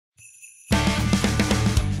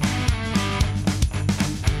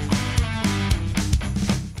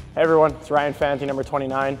Hey everyone, it's Ryan Fanti, number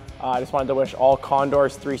 29. I just wanted to wish all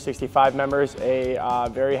Condors 365 members a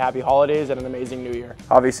very happy holidays and an amazing new year.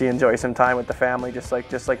 Obviously enjoy some time with the family just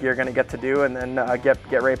like you're going to get to do, and then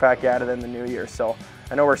get right back at it in the new year. So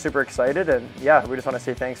I know we're super excited, and yeah, we just want to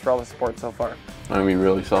say thanks for all the support so far. I'm going to be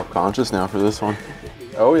really self-conscious now for this one.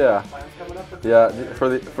 Oh yeah. Yeah, for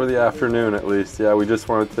the afternoon at least. Yeah, we just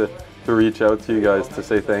wanted to reach out to you guys to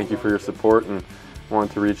say thank you for your support, and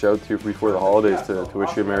wanted to reach out to you before the holidays to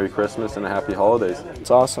wish you a Merry Christmas and a Happy Holidays. It's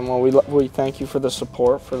awesome. Well, we thank you for the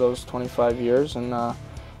support for those 25 years, and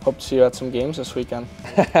hope to see you at some games this weekend.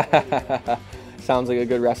 Sounds like a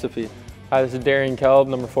good recipe. Hi, this is Darian Kelb,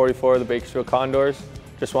 number 44 of the Bakersfield Condors.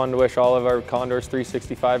 Just wanted to wish all of our Condors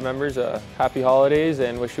 365 members happy holidays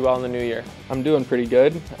and wish you well in the new year. I'm doing pretty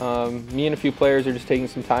good. Me and a few players are just taking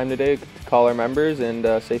some time today to call our members and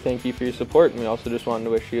say thank you for your support. And we also just wanted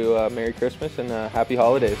to wish you a Merry Christmas and happy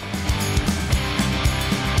holidays.